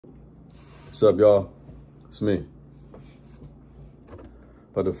What's up, y'all? It's me.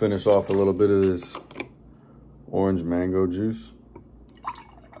 About to finish off a little bit of this orange mango juice.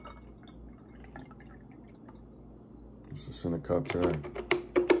 It's just in a cup tray.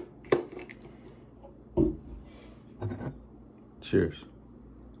 Cheers.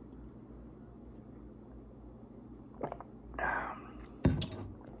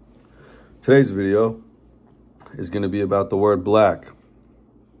 Today's video is going to be about the word black,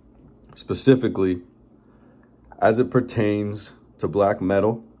 specifically as it pertains to black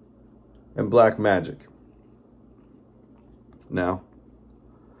metal and black magic. Now,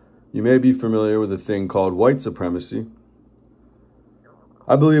 you may be familiar with a thing called white supremacy.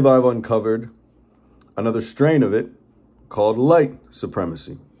 I believe I've uncovered another strain of it called light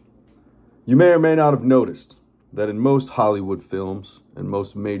supremacy. You may or may not have noticed that in most Hollywood films and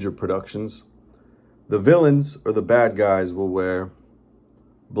most major productions, the villains or the bad guys will wear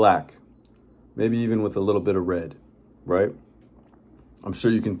black, maybe even with a little bit of red, right? I'm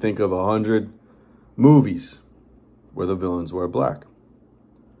sure you can think of 100 movies where the villains wear black.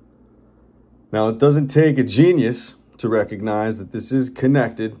 Now, it doesn't take a genius to recognize that this is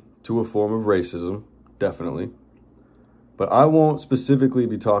connected to a form of racism, definitely. But I won't specifically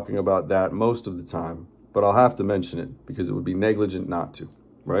be talking about that most of the time, but I'll have to mention it because it would be negligent not to,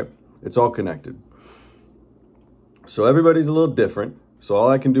 right? It's all connected. So everybody's a little different. So all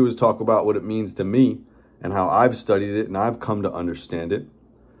I can do is talk about what it means to me and how I've studied it and I've come to understand it.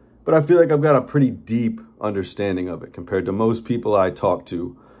 But I feel like I've got a pretty deep understanding of it compared to most people I talk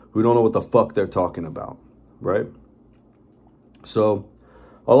to who don't know what the fuck they're talking about, right? So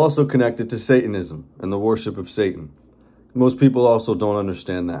I'll also connect it to Satanism and the worship of Satan. Most people also don't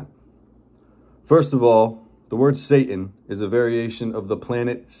understand that. First of all, the word Satan is a variation of the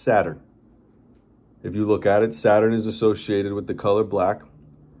planet Saturn. If you look at it, Saturn is associated with the color black,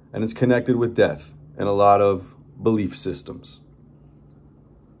 and it's connected with death and a lot of belief systems.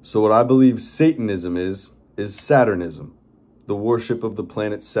 So what I believe Satanism is Saturnism, the worship of the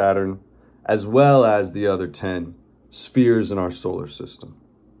planet Saturn, as well as the other 10 spheres in our solar system,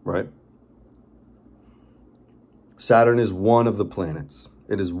 right? Saturn is one of the planets.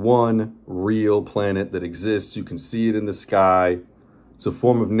 It is one real planet that exists. You can see it in the sky. It's a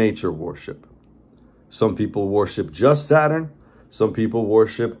form of nature worship. Some people worship just Saturn. Some people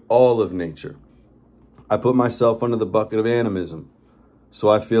worship all of nature. I put myself under the bucket of animism. So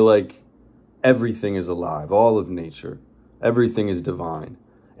I feel like everything is alive, all of nature. Everything is divine.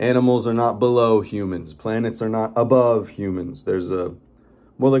 Animals are not below humans. Planets are not above humans. There's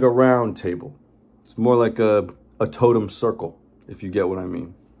more like a round table. It's more like a totem circle, if you get what I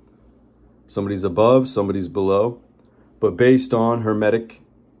mean. Somebody's above, somebody's below. But based on Hermetic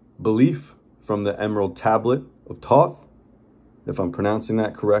belief from the Emerald Tablet of Thoth, if I'm pronouncing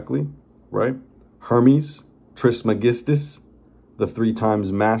that correctly, right? Hermes, Trismegistus, the 3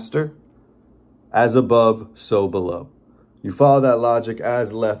 times master, as above, so below. You follow that logic,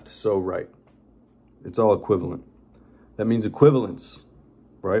 as left, so right. It's all equivalent. That means equivalence,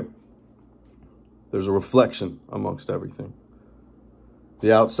 right? There's a reflection amongst everything.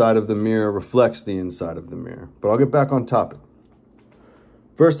 The outside of the mirror reflects the inside of the mirror. But I'll get back on topic.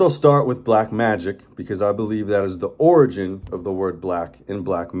 First, I'll start with black magic because I believe that is the origin of the word black in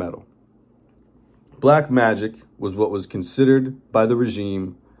black metal. Black magic was what was considered by the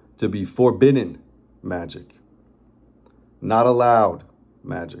regime to be forbidden magic, not allowed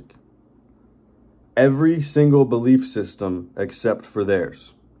magic. Every single belief system except for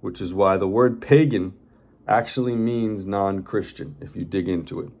theirs, which is why the word pagan actually means non-Christian if you dig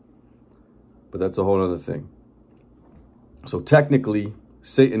into it. But that's a whole other thing. So technically,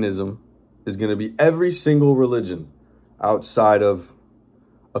 Satanism is going to be every single religion outside of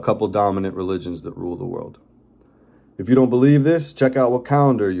a couple dominant religions that rule the world. If you don't believe this, check out what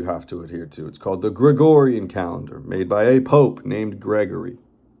calendar you have to adhere to. It's called the Gregorian calendar, made by a pope named Gregory,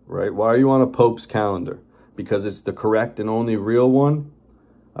 right? Why are you on a pope's calendar? Because it's the correct and only real one?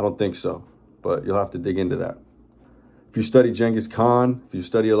 I don't think so, but you'll have to dig into that. If you study Genghis Khan, if you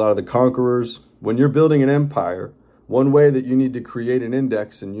study a lot of the conquerors, when you're building an empire, one way that you need to create an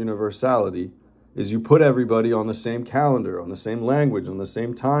index in universality is you put everybody on the same calendar, on the same language, on the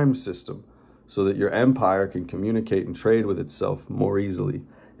same time system, so that your empire can communicate and trade with itself more easily.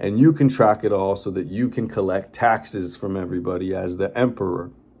 And you can track it all so that you can collect taxes from everybody as the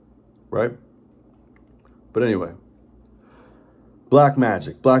emperor, right? But anyway, black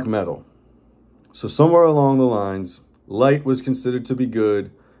magic, black metal. So somewhere along the lines, light was considered to be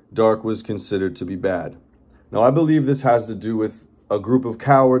good, dark was considered to be bad. Now, I believe this has to do with a group of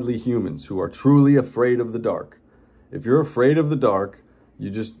cowardly humans who are truly afraid of the dark. If you're afraid of the dark, you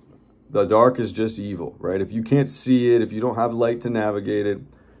just The dark is just evil, right? If you can't see it, if you don't have light to navigate it,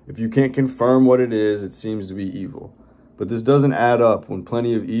 if you can't confirm what it is, it seems to be evil. But this doesn't add up when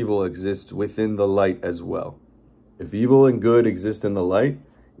plenty of evil exists within the light as well. If evil and good exist in the light,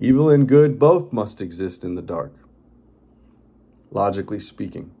 evil and good both must exist in the dark, logically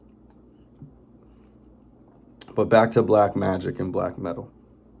speaking. But back to black magic and black metal.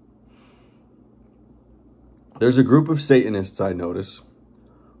 There's a group of Satanists I notice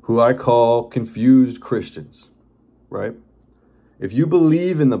who I call confused Christians, right? If you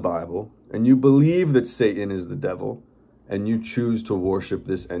believe in the Bible and you believe that Satan is the devil and you choose to worship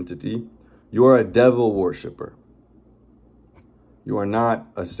this entity, you are a devil worshiper. You are not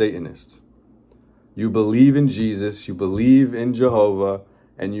a Satanist. You believe in Jesus, you believe in Jehovah,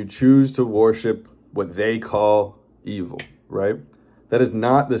 and you choose to worship what they call evil, right? That is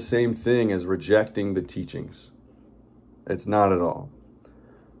not the same thing as rejecting the teachings. It's not at all.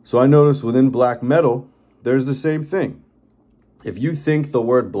 So I notice within black metal, there's the same thing. If you think the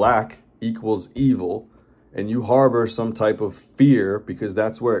word black equals evil, and you harbor some type of fear because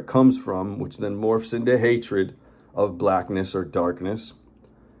that's where it comes from, which then morphs into hatred of blackness or darkness,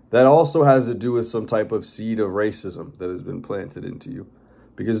 that also has to do with some type of seed of racism that has been planted into you.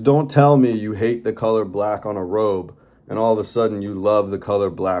 Because don't tell me you hate the color black on a robe and all of a sudden you love the color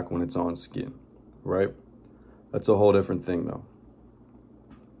black when it's on skin, right? That's a whole different thing though.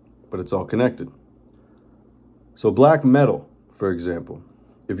 But it's all connected. So black metal, for example,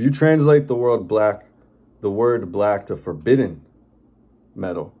 if you translate the word black to forbidden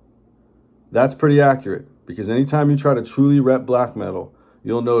metal, that's pretty accurate. Because anytime you try to truly rep black metal,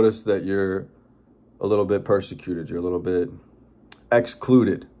 you'll notice that you're a little bit persecuted. You're a little bit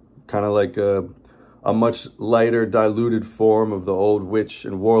excluded. Kind of like a much lighter, diluted form of the old witch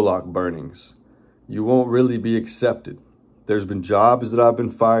and warlock burnings. You won't really be accepted. There's been jobs that I've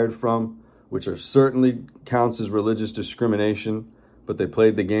been fired from, which are certainly counts as religious discrimination, but they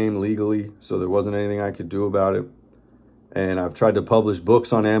played the game legally, so there wasn't anything I could do about it. And I've tried to publish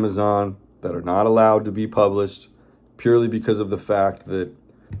books on Amazon that are not allowed to be published purely because of the fact that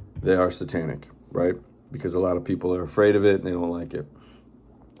they are satanic, right? Because a lot of people are afraid of it and they don't like it.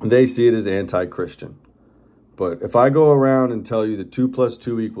 And they see it as anti-Christian. But if I go around and tell you that 2 +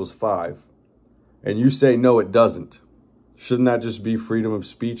 2 = 5, and you say, no, it doesn't, shouldn't that just be freedom of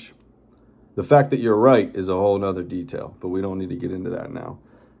speech? The fact that you're right is a whole nother detail, but we don't need to get into that now.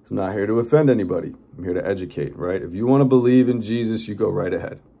 I'm not here to offend anybody. I'm here to educate, right? If you want to believe in Jesus, you go right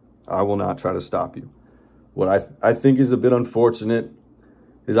ahead. I will not try to stop you. What I think is a bit unfortunate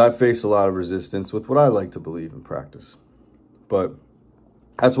is I face a lot of resistance with what I like to believe and practice. But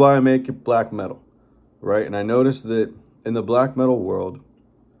that's why I make it black metal, right? And I noticed that in the black metal world,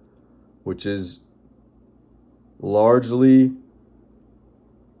 which is largely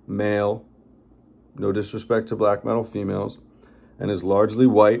male, no disrespect to black metal females, and is largely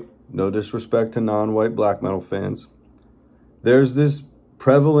white, no disrespect to non-white black metal fans, there's this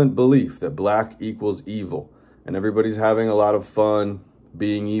prevalent belief that black equals evil, and everybody's having a lot of fun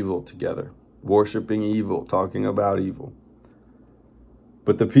being evil together, worshiping evil, talking about evil.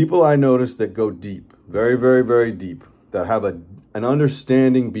 But the people I notice that go deep, very, very, very deep, that have an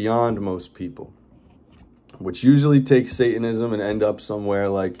understanding beyond most people, which usually takes Satanism and end up somewhere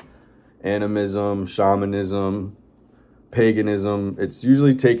like animism, shamanism, paganism. It's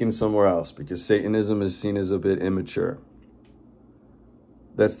usually taken somewhere else because Satanism is seen as a bit immature.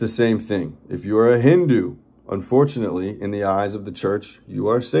 That's the same thing. If you are a Hindu, unfortunately, in the eyes of the church, you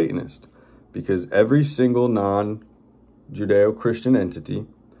are a Satanist because every single non-Judeo-Christian entity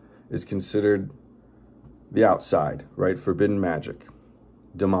is considered the outside, right? Forbidden magic,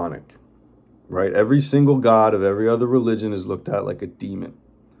 demonic, right? Every single god of every other religion is looked at like a demon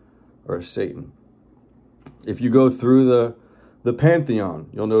or a Satan. If you go through the pantheon,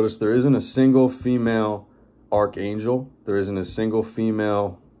 you'll notice there isn't a single female archangel. There isn't a single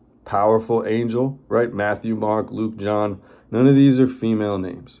female powerful angel, right? Matthew, Mark, Luke, John, none of these are female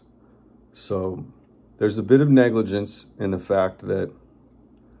names. So there's a bit of negligence in the fact that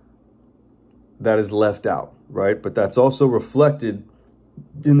that is left out, right? But that's also reflected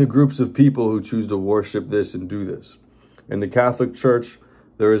in the groups of people who choose to worship this and do this. In the Catholic Church,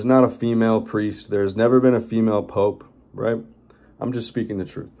 there is not a female priest. There's never been a female pope, right? I'm just speaking the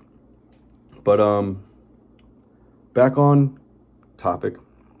truth. But back on topic,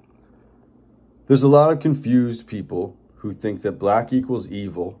 there's a lot of confused people who think that black equals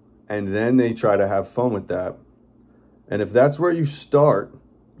evil, and then they try to have fun with that. And if that's where you start,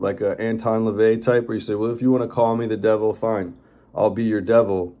 like an Anton LaVey type, where you say, well, if you want to call me the devil, fine, I'll be your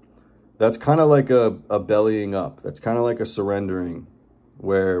devil. That's kind of like a bellying up. That's kind of like a surrendering,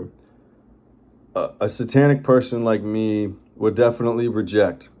 where a satanic person like me would definitely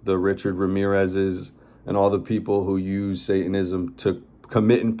reject the Richard Ramirez's and all the people who use Satanism to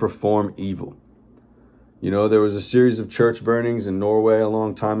commit and perform evil. You know, there was a series of church burnings in Norway a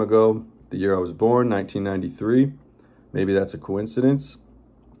long time ago, the year I was born, 1993. Maybe that's a coincidence.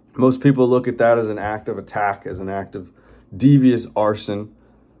 Most people look at that as an act of attack, as an act of devious arson.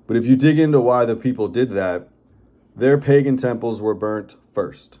 But if you dig into why the people did that, their pagan temples were burnt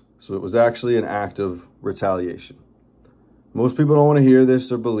first. So it was actually an act of retaliation. Most people don't want to hear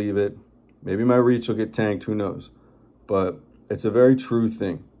this or believe it. Maybe my reach will get tanked, who knows? But it's a very true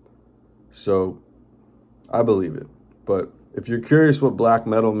thing. So I believe it. But if you're curious what black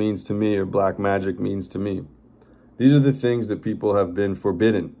metal means to me or black magic means to me, these are the things that people have been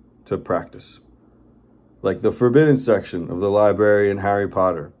forbidden to practice. Like the forbidden section of the library in Harry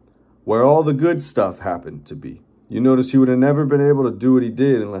Potter, where all the good stuff happened to be. You notice he would have never been able to do what he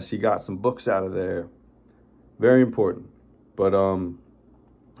did unless he got some books out of there. Very important. But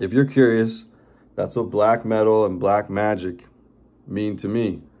if you're curious, that's what black metal and black magic mean to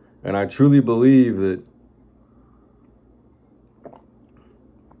me. And I truly believe that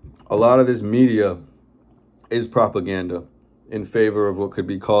a lot of this media is propaganda in favor of what could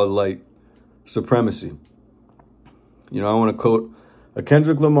be called light supremacy. You know, I want to quote a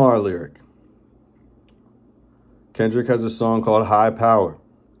Kendrick Lamar lyric. Kendrick has a song called High Power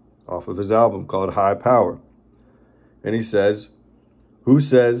off of his album called High Power. And he says, "Who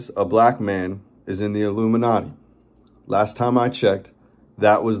says a black man is in the Illuminati? Last time I checked,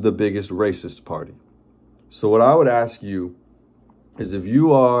 that was the biggest racist party." So what I would ask you is, if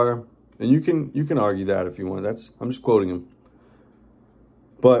you are, and you can argue that if you want, I'm just quoting him.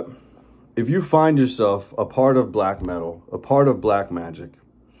 But if you find yourself a part of black metal, a part of black magic,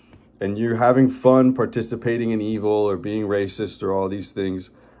 and you're having fun participating in evil or being racist or all these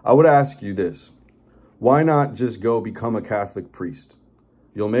things, I would ask you this. Why not just go become a Catholic priest?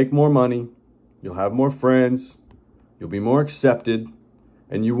 You'll make more money, you'll have more friends, you'll be more accepted,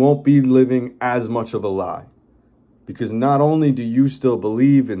 and you won't be living as much of a lie. Because not only do you still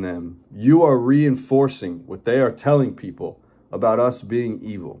believe in them, you are reinforcing what they are telling people about us being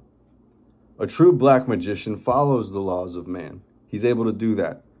evil. A true black magician follows the laws of man. He's able to do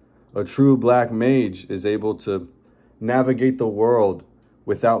that. A true black mage is able to navigate the world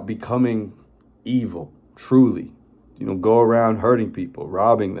without becoming evil, truly. You know, go around hurting people,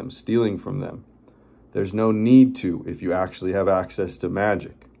 robbing them, stealing from them. There's no need to if you actually have access to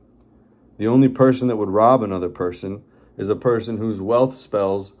magic. The only person that would rob another person is a person whose wealth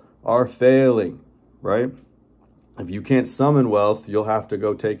spells are failing, right? If you can't summon wealth, you'll have to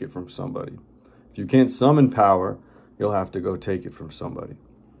go take it from somebody. If you can't summon power, you'll have to go take it from somebody.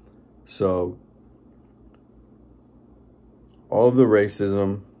 So all of the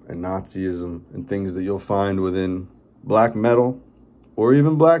racism and Nazism and things that you'll find within black metal or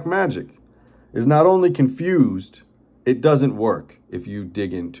even black magic is not only confused, it doesn't work if you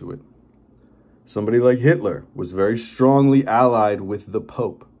dig into it. Somebody like Hitler was very strongly allied with the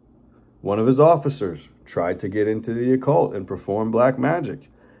Pope. One of his officers tried to get into the occult and perform black magic,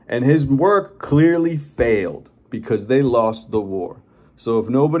 and his work clearly failed because they lost the war. So if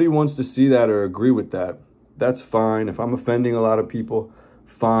nobody wants to see that or agree with that, that's fine. If I'm offending a lot of people,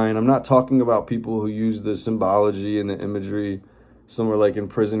 fine. I'm not talking about people who use the symbology and the imagery somewhere like in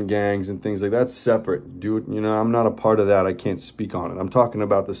prison gangs and things like that. That's separate. Dude, you know, I'm not a part of that. I can't speak on it. I'm talking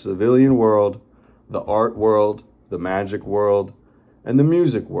about the civilian world, the art world, the magic world, and the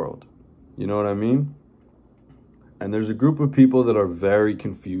music world. You know what I mean? And there's a group of people that are very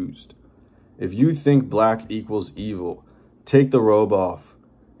confused. If you think black equals evil, take the robe off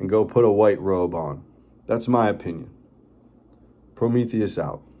and go put a white robe on. That's my opinion. Prometheus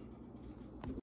out.